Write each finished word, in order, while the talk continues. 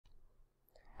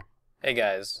Hey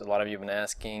guys, a lot of you have been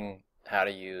asking how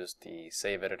to use the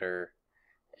Save Editor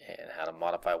and how to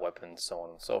modify weapons, so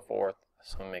on and so forth.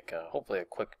 So I'm going to make hopefully a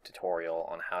quick tutorial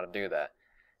on how to do that.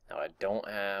 Now I don't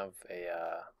have a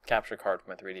capture card for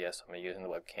my 3DS, so I'm going to be using the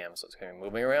webcam, so it's going to be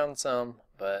moving around some,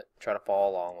 but try to follow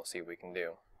along, we'll see what we can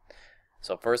do.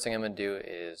 So first thing I'm going to do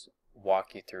is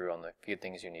walk you through on the few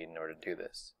things you need in order to do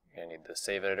this. You're going to need the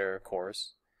Save Editor, of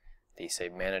course, the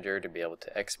Save Manager to be able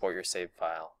to export your save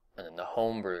file, and then the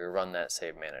Homebrew to run that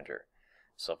Save Manager.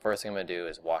 So first thing I'm going to do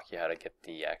is walk you how to get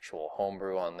the actual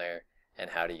Homebrew on there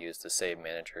and how to use the Save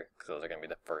Manager, because those are going to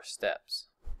be the first steps.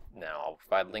 Now I'll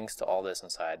provide links to all this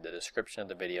inside the description of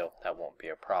the video. That won't be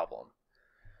a problem.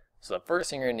 So the first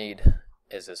thing you're going to need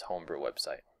is this Homebrew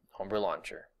website, Homebrew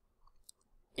Launcher.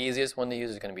 Easiest one to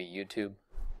use is going to be YouTube.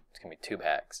 It's going to be 2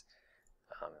 packs.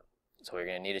 So what you're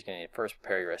going to need is first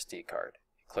prepare your SD card.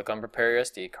 Click on prepare your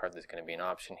SD card. There's going to be an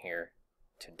option here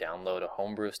to download a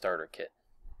Homebrew starter kit.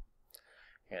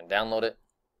 You're going to download it,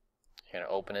 you're going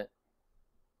to open it,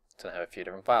 it's going to have a few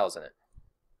different files in it.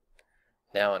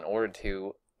 Now in order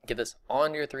to get this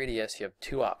on your 3DS, you have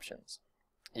 2 options.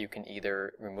 You can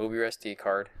either remove your SD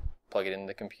card, plug it into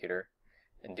the computer,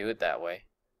 and do it that way.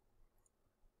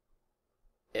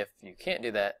 If you can't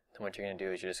do that, then what you're going to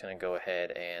do is you're just going to go ahead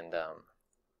and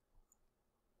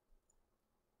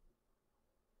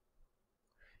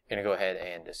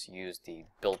just use the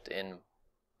built-in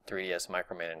 3DS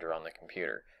Micromanager on the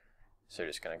computer. So you're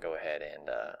just going to go ahead and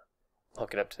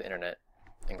hook it up to the internet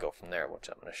and go from there, which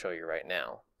I'm going to show you right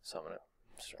now. So I'm going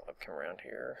to start looking around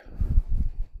here.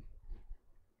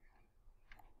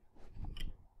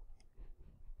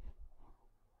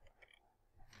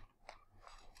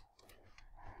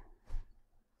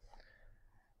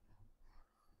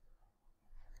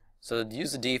 So to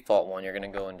use the default one, you're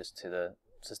going to go into the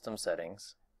system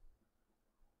settings.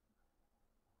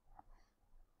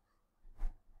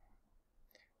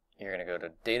 You're going to go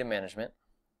to Data Management,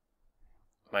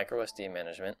 MicroSD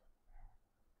Management,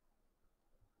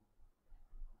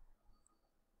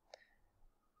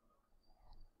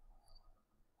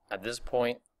 at this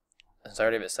point, since I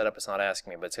already have it set up, it's not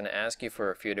asking me, but it's going to ask you for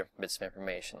a few different bits of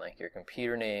information, like your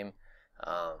computer name,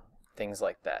 things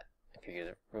like that. If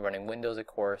you're running Windows, of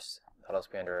course, that'll also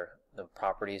be under the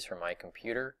properties for my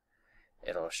computer.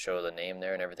 It'll show the name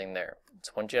there and everything there.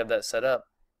 So once you have that set up,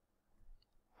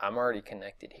 I'm already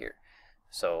connected here.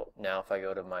 So now if I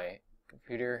go to my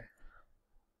computer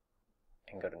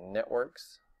and go to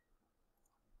Networks,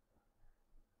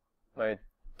 my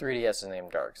 3DS is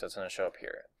named Dark, so it's going to show up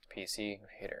here. PC,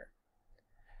 computer.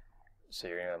 So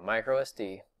you're going to micro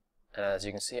SD, and as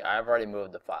you can see, I've already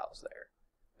moved the files there.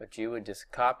 But you would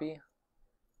just copy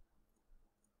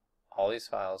all these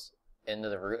files into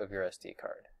the root of your SD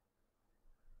card.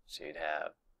 So you'd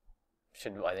have,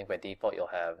 I think by default you'll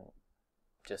have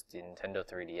just the Nintendo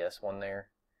 3DS one there,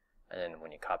 and then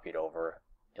when you copy it over,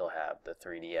 you'll have the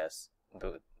 3DS,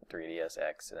 boot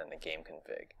 3DSX, and then the game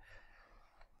config.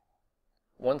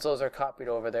 Once those are copied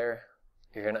over there,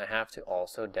 you're going to have to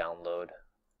also download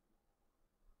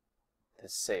the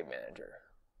Save Manager.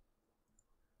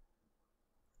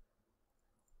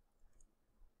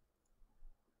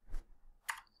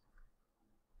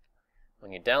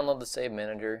 When you download the Save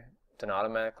Manager, it doesn't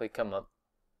automatically come up.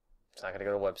 It's not going to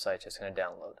go to a website, it's just going to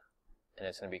download. And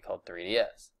it's going to be called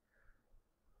 3DS.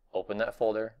 Open that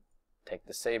folder, take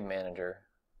the Save Manager,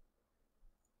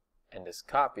 and just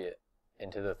copy it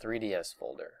into the 3DS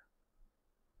folder.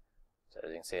 So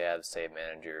as you can see, I have the Save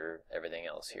Manager, everything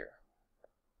else here.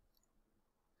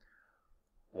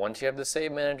 Once you have the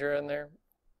Save Manager in there,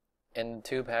 and the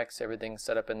 2 packs, everything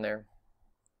set up in there,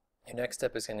 your next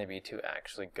step is going to be to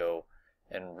actually go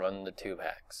and run the 2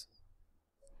 packs.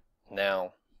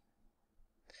 Now,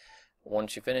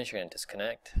 once you finish, you're going to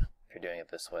disconnect. If you're doing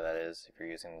it this way, that is. If you're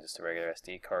using just a regular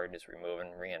SD card, just remove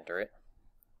and re-enter it.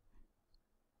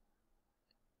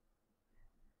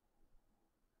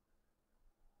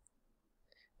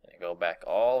 And go back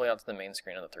all the way out to the main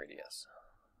screen of the 3DS.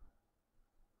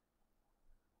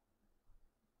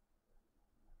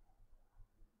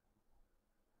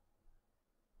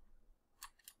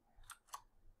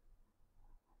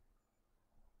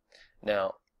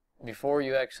 Now, before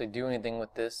you actually do anything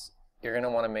with this, you're going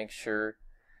to want to make sure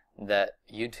that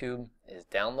YouTube is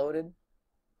downloaded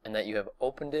and that you have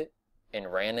opened it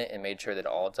and ran it and made sure that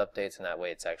all its updates, and that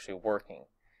way it's actually working.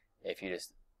 If you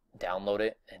just download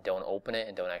it and don't open it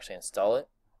and don't actually install it,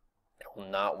 it will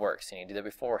not work. So you need to do that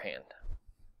beforehand.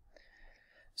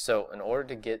 So in order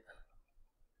to get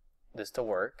this to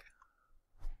work,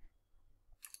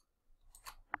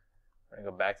 I'm going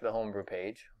to go back to the Homebrew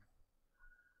page.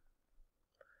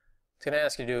 It's going to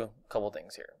ask you to do a couple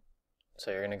things here. So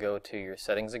you're going to go to your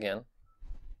settings again.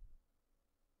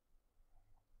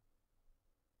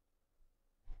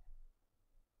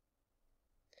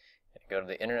 And go to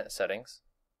the internet settings,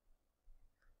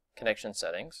 connection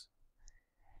settings.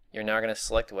 You're now going to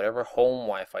select whatever home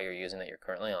Wi-Fi you're using that you're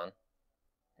currently on.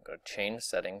 Go to change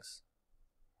settings,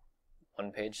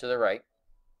 one page to the right,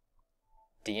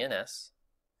 DNS,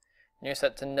 and you're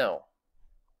set to no.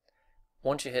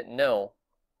 Once you hit no,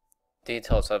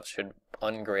 detailed setup should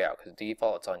ungray out because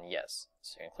default it's on yes.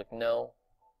 So you're going to click no,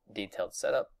 detailed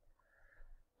setup.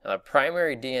 Now the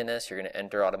primary DNS you're going to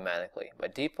enter automatically. By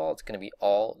default it's going to be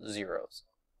all zeros.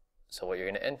 So what you're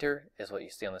going to enter is what you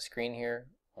see on the screen here,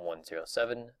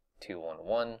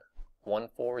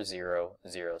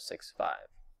 107.211.140.065.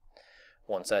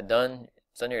 Once that's done,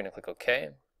 you're going to click OK.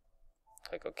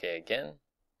 Click OK again.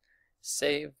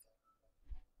 Save.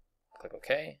 Click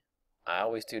OK. I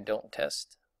always do don't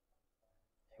test.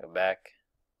 Go back,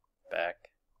 back,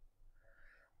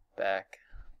 back,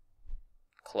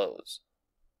 close.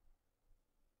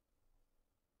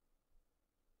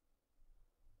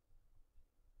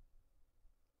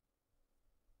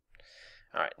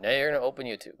 Alright, now you're going to open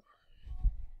YouTube.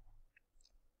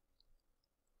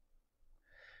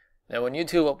 Now when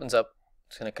YouTube opens up,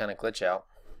 it's going to kind of glitch out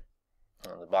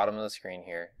on the bottom of the screen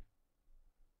here.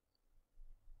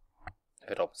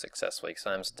 If it opens successfully,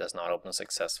 sometimes it does not open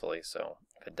successfully, so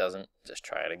if it doesn't, just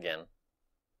try it again.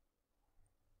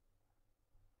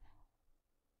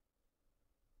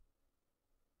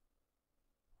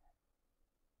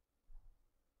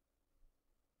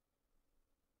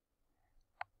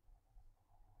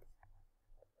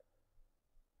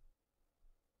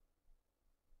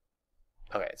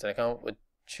 Okay, so I come up with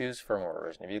choose firmware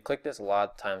version. If you click this, a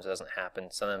lot of times it doesn't happen.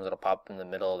 Sometimes it'll pop up in the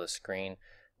middle of the screen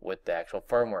with the actual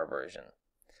firmware version.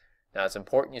 Now it's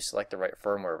important you select the right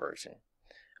firmware version.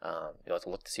 You'll have to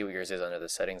look to see what yours is under the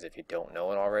settings if you don't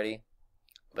know it already.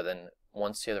 But then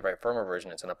once you have the right firmware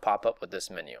version, it's going to pop up with this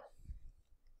menu.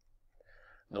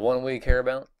 The one we care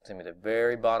about is going to be the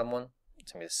very bottom one.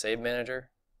 It's going to be the Save Manager.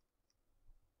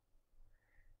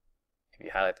 If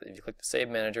you click the Save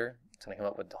Manager, it's going to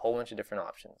come up with a whole bunch of different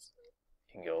options.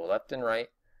 You can go left and right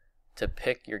to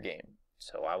pick your game.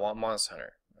 So I want Monster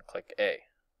Hunter. I'll click A.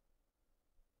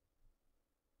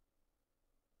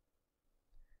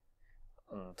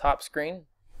 On the top screen,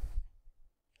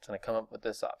 it's going to come up with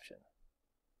this option.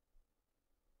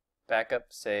 Backup,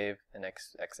 save, and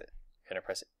exit. You're going to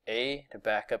press A to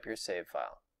back up your save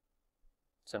file.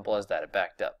 Simple as that, it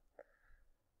backed up.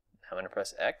 Now I'm going to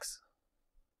press X.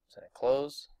 It's going to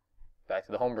close. Back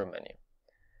to the Homebrew menu.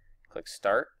 Click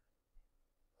Start.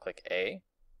 Click A.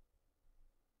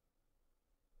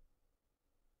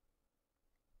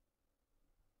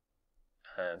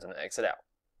 And it's going to exit out.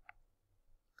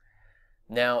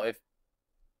 Now,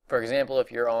 for example,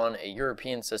 if you're on a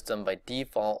European system, by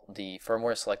default, the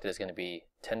firmware selected is going to be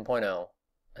 10.0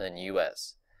 and then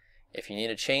US. If you need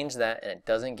to change that and it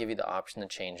doesn't give you the option to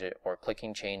change it, or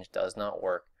clicking change does not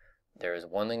work, there is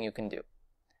one thing you can do.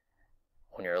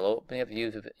 When you're opening up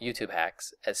YouTube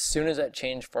hacks, as soon as that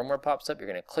change firmware pops up, you're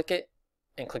going to click it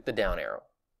and click the down arrow.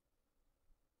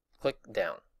 Click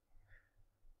down.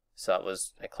 So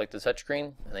I clicked the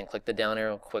touchscreen and then clicked the down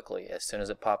arrow quickly as soon as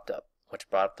it popped up, which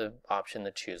brought up the option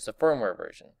to choose the firmware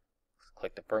version.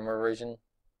 Click the firmware version.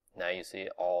 Now you see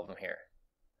all of them here.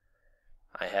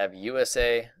 I have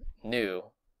USA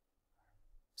new,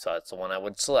 so that's the one I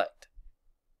would select.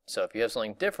 So if you have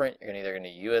something different, you're either going to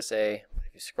USA.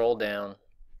 If you scroll down,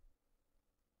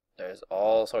 there's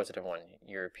all sorts of different ones,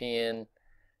 European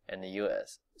and the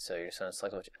US. So you're just going to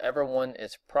select whichever one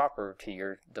is proper to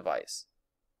your device.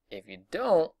 If you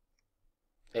don't,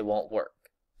 it won't work.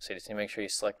 So you just need to make sure you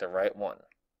select the right one.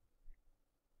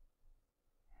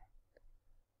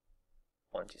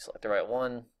 Once you select the right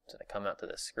one, it's going to come out to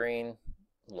the screen,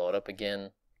 load up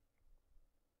again.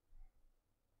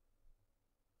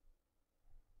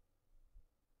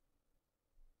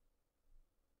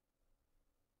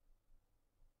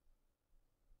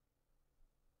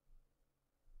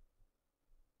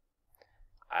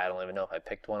 I don't even know if I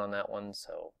picked one on that one,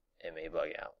 so it may bug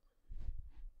out.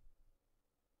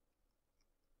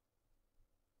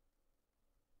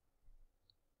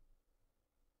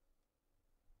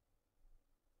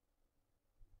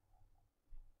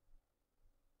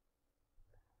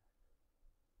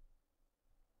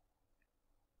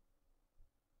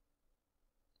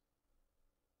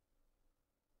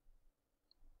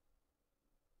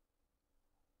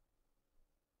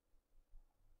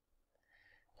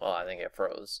 Well, I think it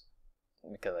froze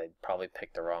because I probably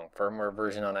picked the wrong firmware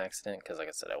version on accident, because like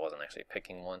I said, I wasn't actually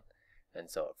picking one,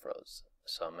 and so it froze.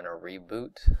 So I'm going to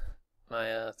reboot my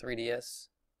 3DS,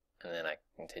 and then I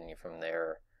continue from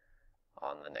there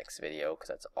on the next video, because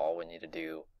that's all we need to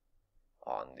do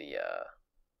on the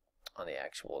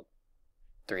actual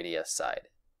 3DS side.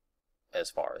 As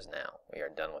far as now, we are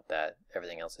done with that.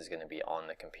 Everything else is going to be on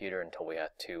the computer until we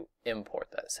have to import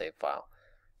that save file.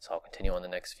 So I'll continue on the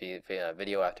next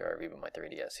video after I reboot my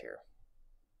 3DS here.